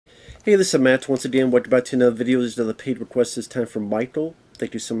Hey, this is Matt once again. Welcome back to another video. This is another paid request this time from Michael.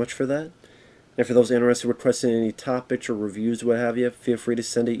 Thank you so much for that. And for those interested in requesting any topics or reviews, what have you, feel free to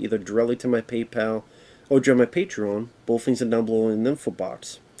send it either directly to my PayPal or join my Patreon. Both things are down below in the info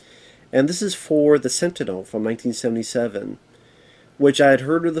box. And this is for The Sentinel from 1977, which I had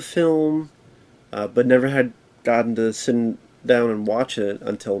heard of the film, but never had gotten to sit down and watch it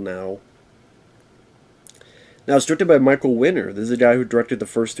until now. Now, it's directed by Michael Winner. This is the guy who directed the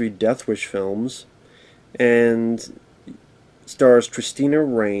first three Death Wish films, and stars Cristina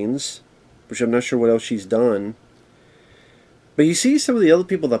Raines, which I'm not sure what else she's done. But you see some of the other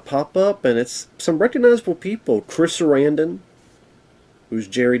people that pop up, and it's some recognizable people. Chris Sarandon, who's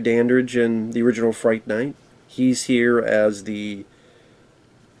Jerry Dandridge in the original Fright Night. He's here as the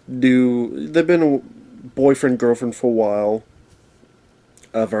new... They've been a boyfriend-girlfriend for a while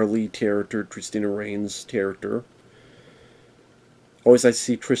of our lead character, Cristina Raines' character. Always like to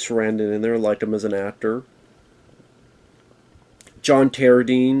see Chris Sarandon in there, like him as an actor. John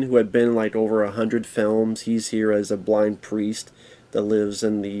Carradine, who had been in like over 100 films, he's here as a blind priest that lives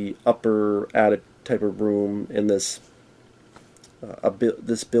in the upper attic type of room in this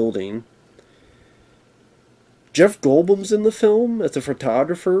this building. Jeff Goldblum's in the film as a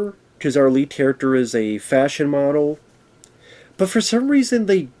photographer, because our lead character is a fashion model. But for some reason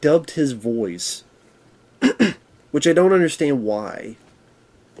they dubbed his voice, which I don't understand why.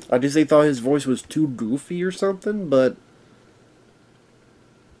 I guess they thought his voice was too goofy or something, but...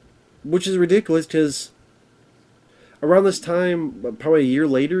 Which is ridiculous, because around this time, probably a year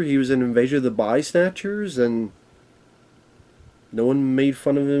later, he was in Invasion of the Body Snatchers, and no one made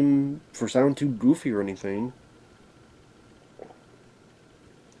fun of him for sounding too goofy or anything.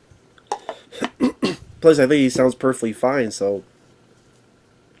 Plus, I think he sounds perfectly fine, so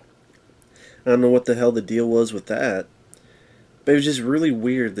I don't know what the hell the deal was with that. But it was just really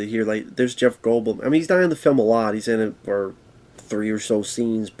weird to hear, like, there's Jeff Goldblum. I mean, he's not in the film a lot. He's in it for 3 or so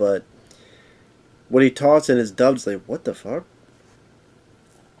scenes, but when he talks in his dubs, like, what the fuck?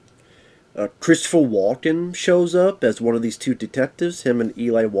 Christopher Walken shows up as one of these two detectives, him and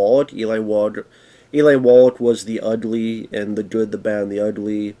Eli Wallach. Eli Wallach was the ugly and the good, the bad, and the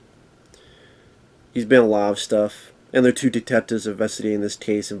ugly. He's been in a lot of stuff. And they're two detectives investigating this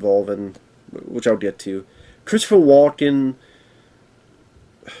case involving, which I'll get to. Christopher Walken,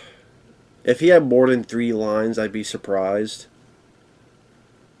 if he had more than 3 lines, I'd be surprised.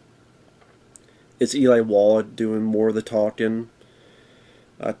 It's Eli Wallach doing more of the talking.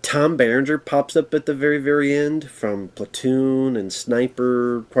 Tom Berenger pops up at the very, very end from Platoon and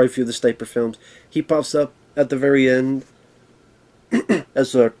Sniper, quite a few of the Sniper films. He pops up at the very end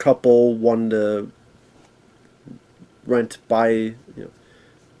as a couple wanting to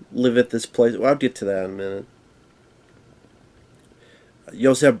live at this place. Well, I'll get to that in a minute. You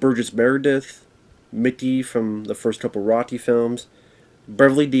also have Burgess Meredith, Mickey from the first couple Rocky films,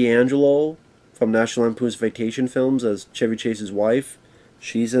 Beverly D'Angelo from National Lampoon's Vacation films as Chevy Chase's wife.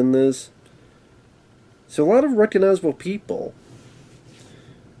 She's in this. So a lot of recognizable people.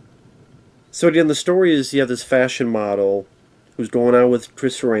 So again, the story is you have this fashion model who's going out with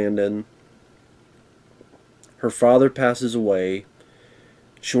Chris Sarandon. Her father passes away.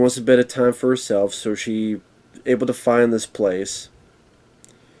 She wants a bit of time for herself, so she's able to find this place.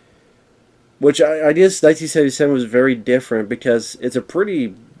 Which I guess 1977 was very different because it's a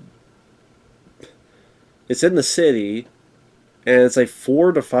pretty... It's in the city, and it's like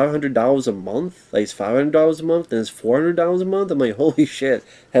 $400 to $500 a month. Like it's $500 a month, and it's $400 a month. I'm like, holy shit,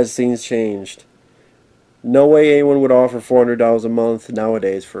 has things changed? No way anyone would offer $400 a month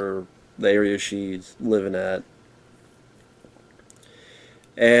nowadays for the area she's living at.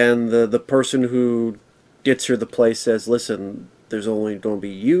 And the person who gets her the place says, listen, there's only going to be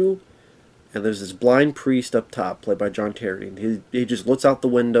you, and there's this blind priest up top, played by John Carradine. He just looks out the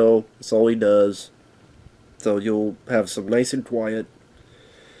window, that's all he does. So you'll have some nice and quiet.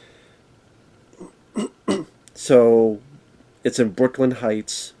 So it's in Brooklyn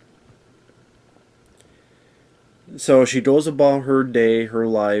Heights. So she goes about her day, her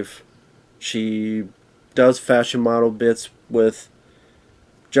life. She does fashion model bits with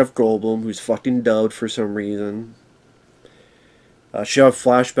Jeff Goldblum, who's fucking dubbed for some reason. She'll have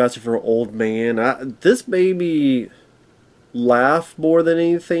flashbacks of her old man. This made me laugh more than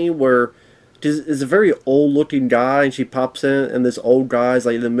anything, where it's a very old-looking guy, and she pops in, and this old guy's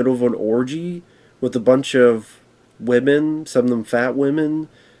like in the middle of an orgy with a bunch of women, some of them fat women,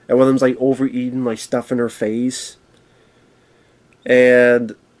 and one of them's like overeating, like stuff in her face.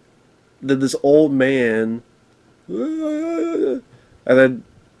 And then this old man, and then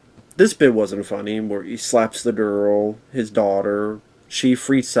this bit wasn't funny, where he slaps the girl, his daughter. She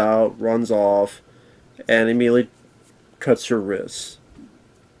freaks out, runs off, and immediately cuts her wrists.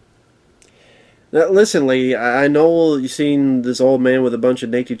 Now, listen, lady, I know you seen this old man with a bunch of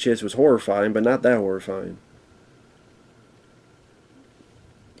naked chicks was horrifying, but not that horrifying.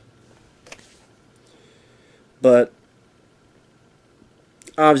 But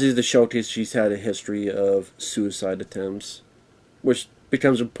obviously, the showcase, she's had a history of suicide attempts, which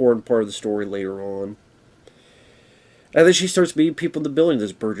becomes an important part of the story later on. And then she starts meeting people in the building.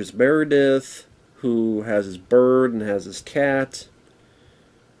 There's Burgess Meredith, who has his bird and has his cat.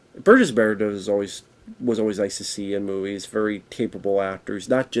 Burgess Meredith was always nice to see in movies. Very capable actor. He's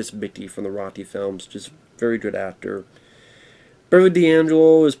not just Mickey from the Rocky films, just very good actor. Beverly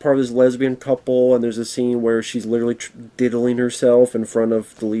D'Angelo is part of this lesbian couple, and there's a scene where she's literally diddling herself in front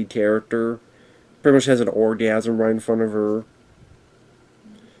of the lead character. Pretty much has an orgasm right in front of her.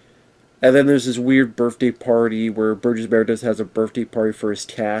 And then there's this weird birthday party where Burgess Meredith has a birthday party for his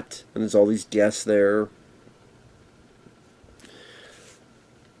cat, and there's all these guests there.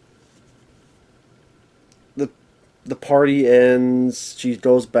 The party ends, she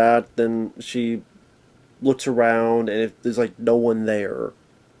goes back, then she looks around, and there's like no one there.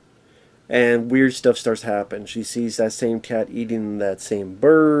 And weird stuff starts happening. She sees that same cat eating that same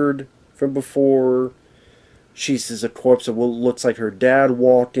bird from before. She sees a corpse of what looks like her dad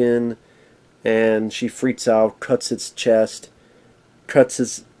walk in, and she freaks out, cuts its chest, cuts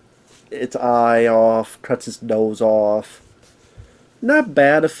its eye off, cuts its nose off. Not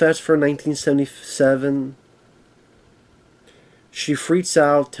bad effects for 1977. She freaks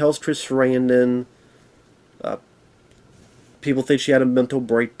out, tells Sarandon. People think she had a mental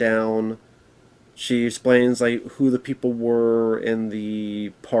breakdown. She explains like who the people were in the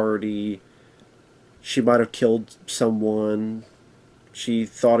party. She might have killed someone. She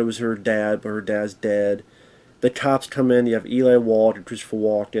thought it was her dad, but her dad's dead. The cops come in. You have Eli Wallach and Christopher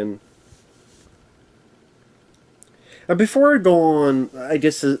Walken. And before I go on, I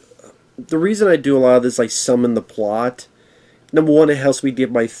guess the reason I do a lot of this, like, summon the plot, number one, it helps me get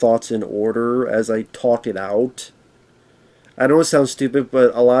my thoughts in order as I talk it out. I know it sounds stupid,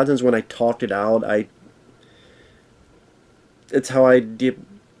 but a lot of times when I talk it out, it's how I get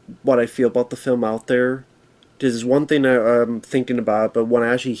what I feel about the film out there. There's one thing I'm thinking about, but when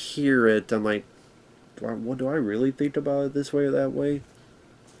I actually hear it, I'm like, what do I really think about it this way or that way?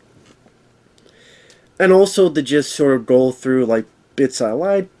 And also to just sort of go through like bits I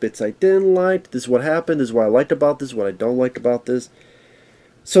liked, bits I didn't like. This is what happened. This is what I liked about this. What I don't like about this.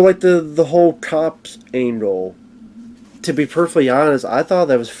 So like the whole cops angle. To be perfectly honest, I thought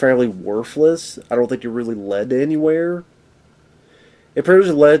that was fairly worthless. I don't think it really led anywhere. It pretty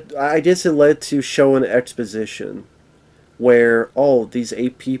much led. I guess it led to show an exposition, where these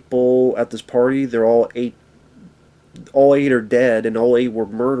 8 people at this party, they're all eight are dead, and all 8 were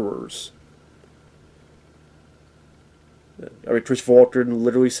murderers. I mean, Christopher Walken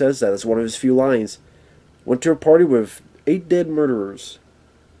literally says that. It's one of his few lines. Went to a party with 8 dead murderers.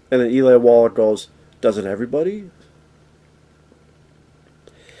 And then Eli Wallach goes, doesn't everybody?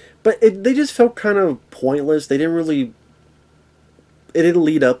 But they just felt kind of pointless. They didn't really... It didn't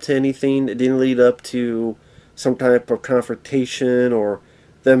lead up to anything. It didn't lead up to some type of confrontation or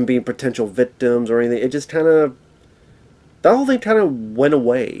them being potential victims or anything. It just kind of... That whole thing kind of went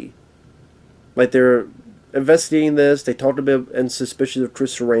away. Like, they're investigating this. They talked a bit and suspicious of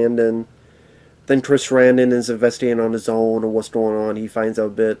Chris Sarandon. Then Chris Sarandon is investigating on his own of what's going on. He finds out a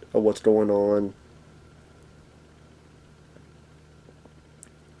bit of what's going on.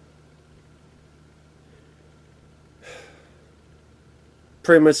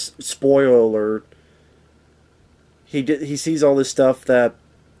 Pretty much, spoiler alert, he sees all this stuff that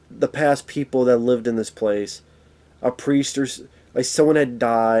the past people that lived in this place, a priest or like someone had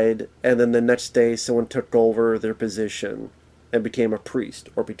died, and then the next day someone took over their position and became a priest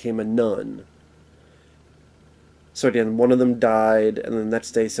or became a nun. So again, one of them died, and the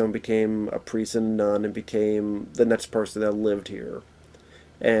next day someone became a priest and a nun and became the next person that lived here.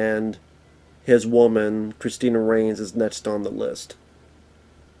 And his woman, Cristina Raines, is next on the list.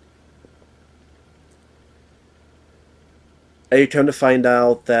 And you come to find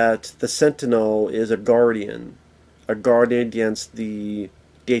out that the Sentinel is a guardian against the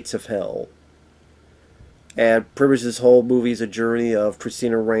gates of hell. And pretty much this whole movie is a journey of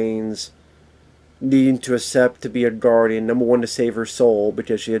Cristina Raines needing to accept to be a guardian. Number one, to save her soul,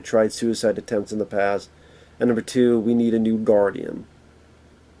 because she had tried suicide attempts in the past. And number two, we need a new guardian.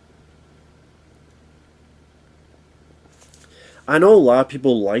 I know a lot of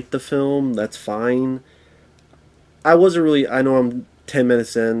people like the film. That's fine. I wasn't really... I know I'm 10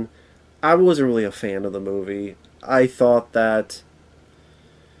 minutes in. I wasn't really a fan of the movie. I thought that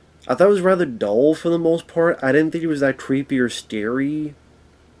I thought it was rather dull for the most part. I didn't think it was that creepy or scary.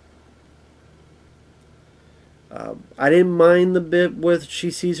 I didn't mind the bit with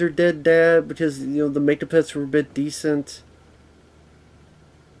she sees her dead dad because, the makeup sets were a bit decent.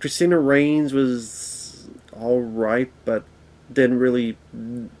 Cristina Raines was alright, but didn't really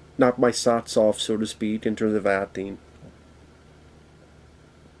knock my socks off, so to speak, in terms of acting.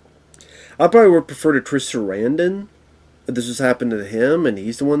 I probably would prefer to Chris Sarandon if this was happening to him, and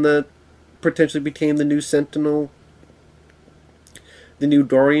he's the one that potentially became the new Sentinel, the new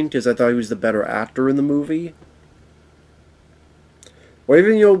Guardian, because I thought he was the better actor in the movie. Or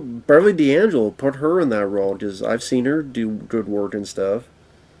even, Beverly D'Angelo, put her in that role, because I've seen her do good work and stuff.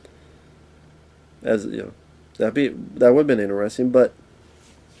 As, that would have been interesting, but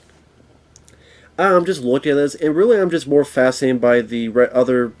I'm just looking at this, and really I'm just more fascinated by the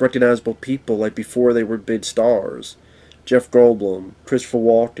other recognizable people, like before they were big stars. Jeff Goldblum, Christopher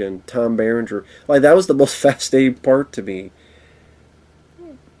Walken, Tom Berenger. Like, that was the most fascinating part to me.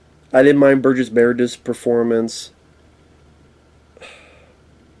 I didn't mind Burgess Meredith's performance.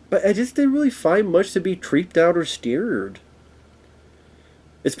 But I just didn't really find much to be creeped out or scared.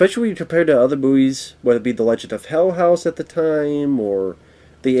 Especially when you compare to other movies, whether it be The Legend of Hell House at the time, or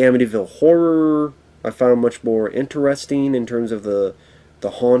the Amityville Horror. I found much more interesting in terms of the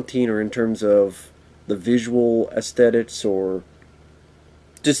haunting, or in terms of the visual aesthetics, or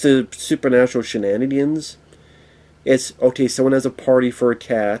just the supernatural shenanigans. It's, okay, someone has a party for a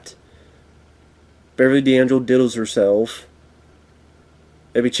cat. Beverly D'Angelo diddles herself.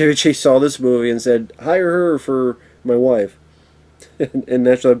 Maybe Chevy Chase saw this movie and said, hire her for my wife. in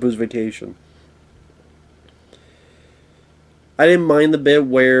National Lampoon's Vacation. I didn't mind the bit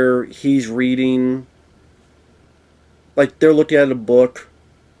where he's reading, like, they're looking at a book.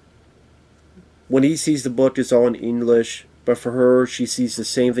 When he sees the book, it's all in English, but for her, she sees the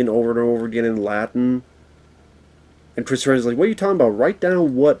same thing over and over again in Latin. And Chris Ren's like, what are you talking about? Write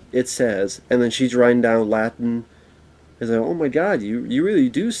down what it says. And then she's writing down Latin. It's like, oh my God, you really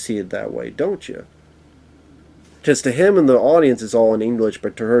do see it that way, don't you? Because to him and the audience, it's all in English,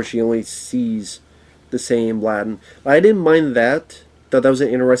 but to her, she only sees the same Latin. I didn't mind that. Thought that was an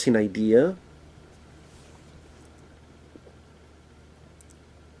interesting idea.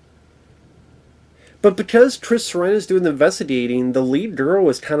 But because Chris Sarandon is doing the investigating, the lead girl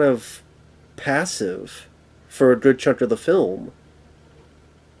is kind of passive for a good chunk of the film.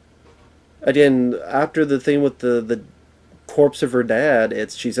 Again, after the thing with the corpse of her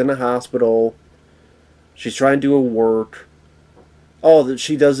dad, she's in a hospital. She's trying to do her work. Oh,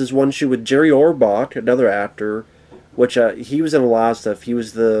 she does this one shoot with Jerry Orbach, another actor, which he was in a lot of stuff. He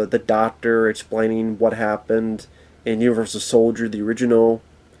was the doctor explaining what happened in Universal Soldier, the original.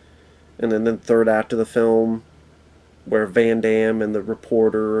 And then the third act of the film, where Van Damme and the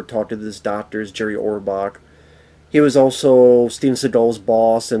reporter talk to this doctor, is Jerry Orbach. He was also Steven Seagal's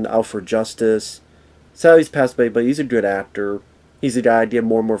boss in Out for Justice. So he's passed away, but he's a good actor. He's the guy I get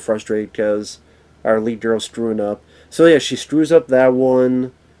more and more frustrated because our lead girl's screwing up. So yeah, she screws up that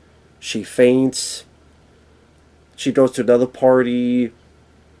one. She faints. She goes to another party.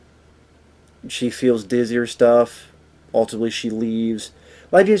 She feels dizzy or stuff. Ultimately, she leaves.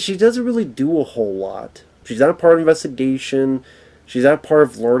 Like, she doesn't really do a whole lot. She's not part of investigation. She's not part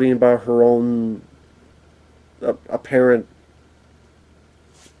of learning about her own apparent...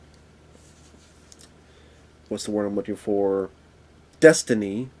 What's the word I'm looking for?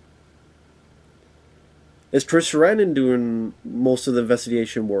 Destiny. Is Chris Sarandon doing most of the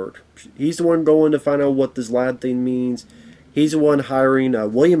investigation work? He's the one going to find out what this lad thing means. He's the one hiring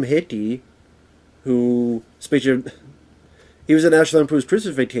William Hickey, who, he was in National Lampoon's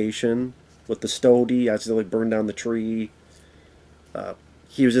Christmas Vacation with the Stody, accidentally burned down the tree.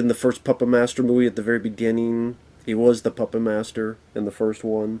 He was in the first Puppet Master movie at the very beginning. He was the Puppet Master in the first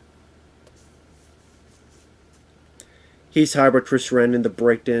one. He's hired by Chris Sarandon to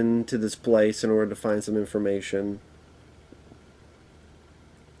break into this place in order to find some information.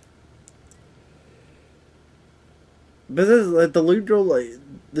 But like, the lead girl, like,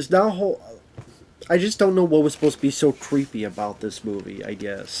 there's not a whole... I just don't know what was supposed to be so creepy about this movie, I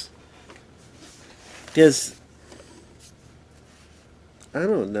guess. Because... I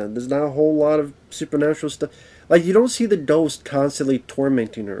don't know, there's not a whole lot of supernatural stuff. Like, you don't see the ghost constantly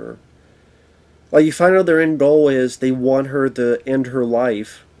tormenting her. Like, you find out their end goal is they want her to end her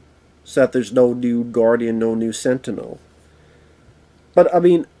life so that there's no new Guardian, no new Sentinel. But, I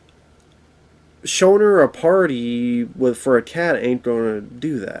mean, showing her a party for a cat ain't gonna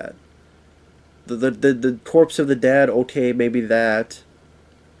do that. The corpse of the dad, okay, maybe that.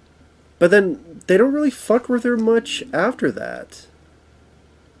 But then, they don't really fuck with her much after that.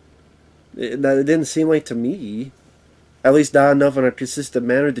 It didn't seem like to me. At least not enough in a consistent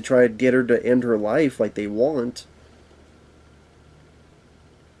manner to try to get her to end her life like they want.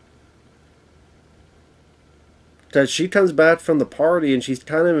 Because she comes back from the party and she's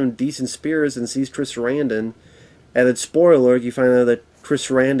kind of in decent spirits and sees Chris Sarandon. And then, spoiler alert, you find out that Chris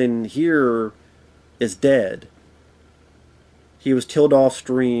Sarandon here is dead. He was killed off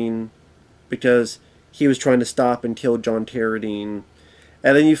screen because he was trying to stop and kill John Carradine.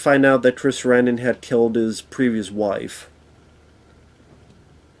 And then you find out that Chris Sarandon had killed his previous wife.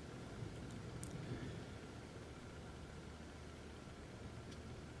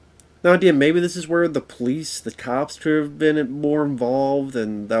 Now, again, maybe this is where the police, the cops could have been more involved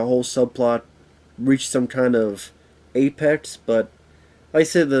and that whole subplot reached some kind of apex, but like I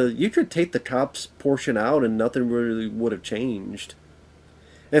said, you could take the cops portion out and nothing really would have changed.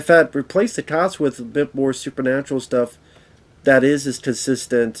 In fact, replace the cops with a bit more supernatural stuff that is as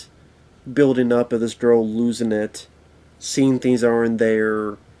consistent, building up of this girl losing it, seeing things aren't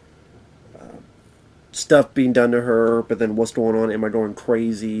there, stuff being done to her, but then what's going on? Am I going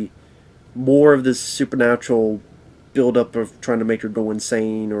crazy? More of this supernatural build-up of trying to make her go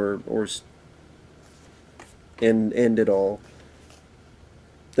insane or end it all.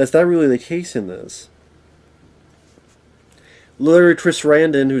 That's not really the case in this. Literally, Chris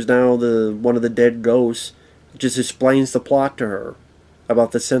Sarandon, who's now one of the dead ghosts, just explains the plot to her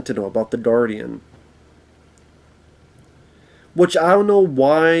about the Sentinel, about the Guardian. Which I don't know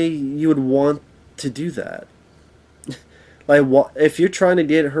why you would want to do that. Like, if you're trying to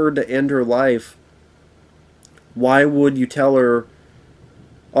get her to end her life, why would you tell her,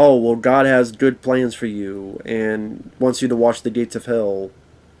 oh, well, God has good plans for you and wants you to watch the gates of hell?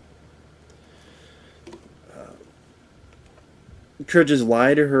 You could just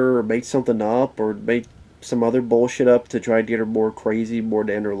lie to her or make something up or make some other bullshit up to try to get her more crazy, more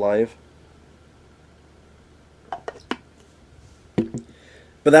to end her life.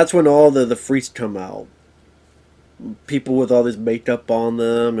 But that's when all the freaks come out. People with all this makeup on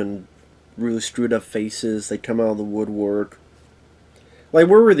them and really screwed up faces, they come out of the woodwork. Like,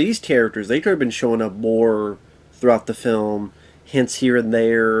 where were these characters? They could have been showing up more throughout the film. Hints here and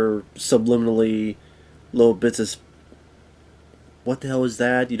there, subliminally, little bits of, what the hell is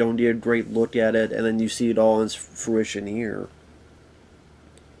that? You don't get a great look at it, and then you see it all in its fruition here.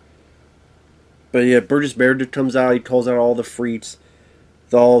 But yeah, Burgess Meredith comes out, he calls out all the freaks.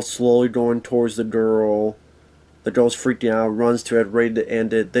 They're all slowly going towards the girl. The girl's freaking out, runs to it, ready to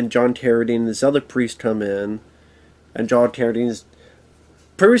end it. Then John Carradine and this other priest come in. And John Carradine's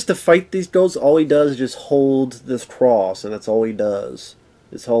pretty much to fight these ghosts, all he does is just hold this cross. And that's all he does,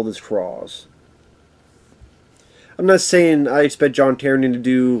 is hold this cross. I'm not saying I expect John Carradine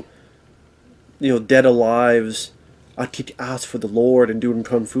to do, Dead Alive's I kick ass for the Lord and doing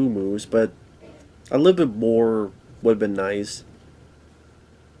kung fu moves, but a little bit more would have been nice.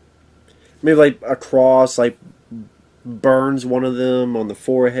 Maybe like a cross, like burns one of them on the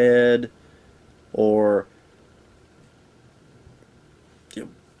forehead, or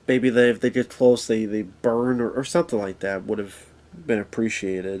maybe if they get close, they burn or something like that would have been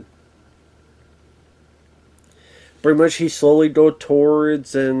appreciated. Pretty much he slowly goes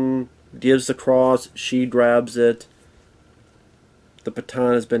towards and gives the cross, she grabs it, the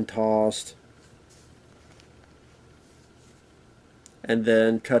baton has been tossed, and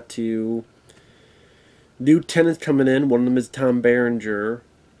then cut to new tenants coming in. One of them is Tom Berenger,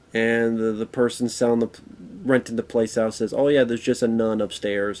 and the person renting the place out says, oh yeah, there's just a nun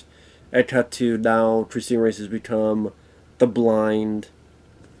upstairs. And cut to now Cristina Raines has become the blind.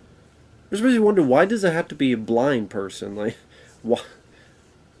 I just really wonder, why does it have to be a blind person? Like, why?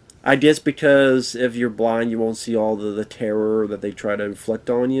 I guess because if you're blind, you won't see all the terror that they try to inflict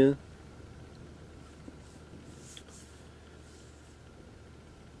on you.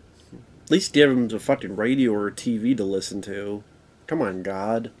 At least give them a fucking radio or a TV to listen to. Come on,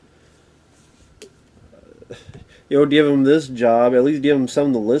 God. Give them this job. At least give them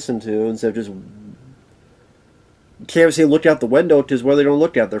something to listen to instead of just... You can't say look out the window because where they don't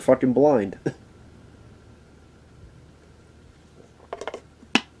look out, they're fucking blind.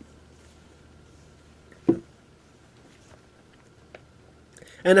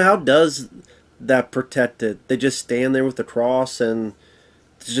 And how does that protect it? They just stand there with the cross and...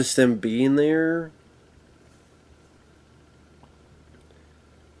 It's just them being there.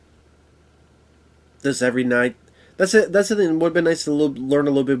 Does every night... That's it. That's the thing. It would have been nice to learn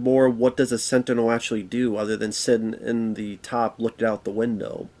a little bit more. What does a Sentinel actually do other than sitting in the top looking out the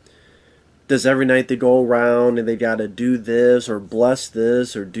window? Does every night they go around and they gotta do this or bless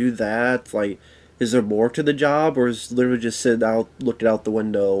this or do that? Like, is there more to the job, or is it literally just sitting out looking out the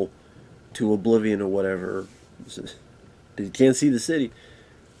window to oblivion or whatever. You can't see the city.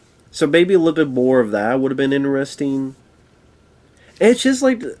 So maybe a little bit more of that would have been interesting. And it's just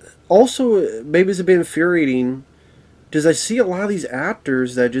like, also, maybe it's a bit infuriating, because I see a lot of these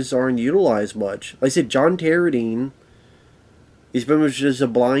actors that just aren't utilized much. Like I said, John Carradine, he's pretty much just a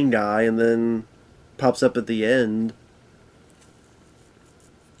blind guy, and then pops up at the end.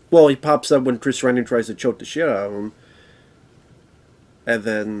 Well, he pops up when Chris Sarandon tries to choke the shit out of him. And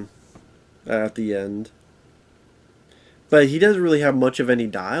then, at the end. But he doesn't really have much of any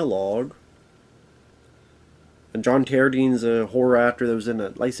dialogue. And John Carradine's a horror actor that was in,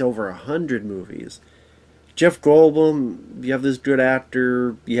 like I say, over 100 movies. Jeff Goldblum, you have this good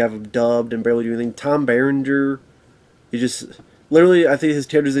actor, you have him dubbed and barely do anything. Tom Berenger, he just, literally, I think his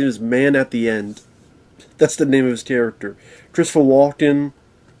character's name is Man at the End. That's the name of his character. Christopher Walken,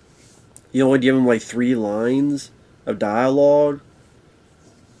 you only give him like 3 lines of dialogue.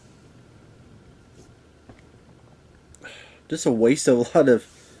 Just a waste of a lot of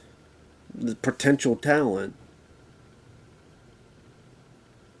potential talent.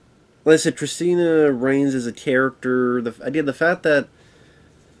 Like I said, Cristina Raines as a character, the fact that,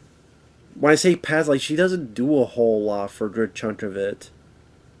 when I say past, like, she doesn't do a whole lot for a good chunk of it.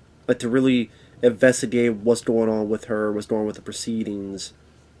 Like, to really investigate what's going on with her, what's going on with the proceedings.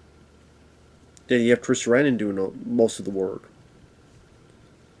 Then you have Chris Sarandon doing most of the work.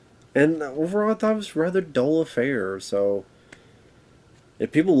 And overall, I thought it was a rather dull affair, so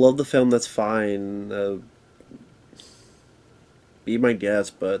if people love the film, that's fine. Be my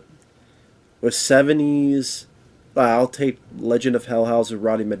guest, but with 70s, I'll take Legend of Hell House with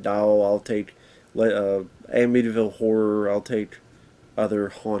Roddy McDowall. I'll take Amityville Horror. I'll take other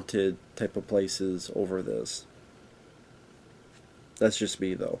haunted type of places over this. That's just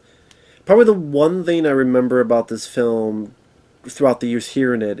me, though. Probably the one thing I remember about this film throughout the years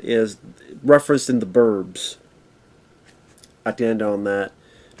hearing it is referenced in The Burbs. At the end on that,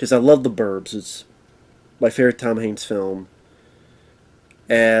 because I love The Burbs. It's my favorite Tom Hanks film.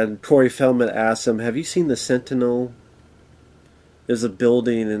 And Corey Feldman asked him, "Have you seen the Sentinel? There's a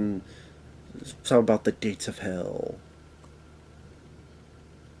building and something about the gates of hell."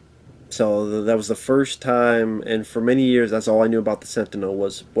 So that was the first time, and for many years, that's all I knew about the Sentinel,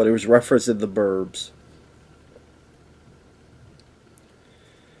 was what it was referenced in The Burbs.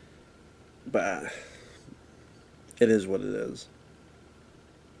 But it is what it is.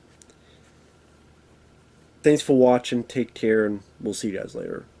 Thanks for watching. Take care, and we'll see you guys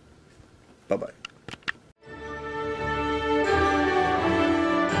later. Bye-bye.